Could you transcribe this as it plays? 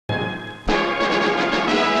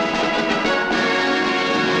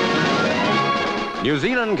New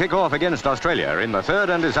Zealand kick off against Australia in the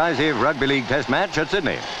third and decisive Rugby League Test Match at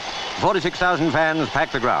Sydney. 46,000 fans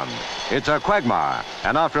pack the ground. It's a quagmire,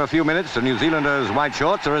 and after a few minutes, the New Zealanders' white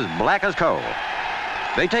shorts are as black as coal.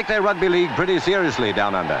 They take their rugby league pretty seriously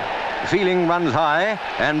down under. Feeling runs high,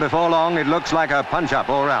 and before long, it looks like a punch-up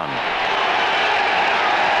all round.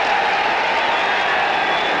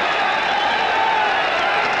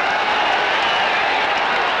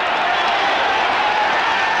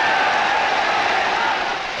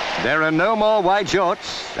 There are no more white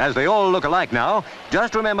shorts, as they all look alike now.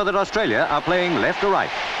 Just remember that Australia are playing left to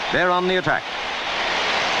right. They're on the attack.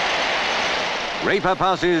 Raper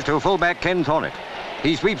passes to fullback Ken Thornett.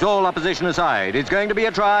 He sweeps all opposition aside. It's going to be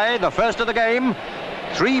a try, the first of the game.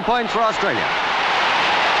 3 points for Australia.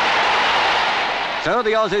 So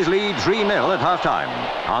the Aussies lead 3-0 at half-time.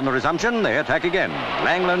 On the resumption, they attack again.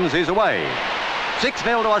 Langlands is away.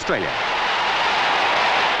 6-0 to Australia.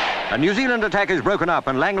 A New Zealand attack is broken up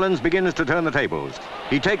and Langlands begins to turn the tables.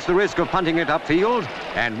 He takes the risk of punting it upfield,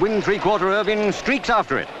 and wing three-quarter Irvine streaks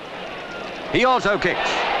after it. He also kicks,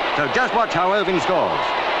 so just watch how Irvine scores.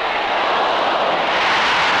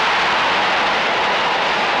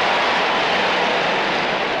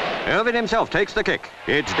 Irvine himself takes the kick.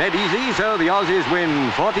 It's dead easy, so the Aussies win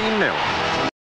 14-0.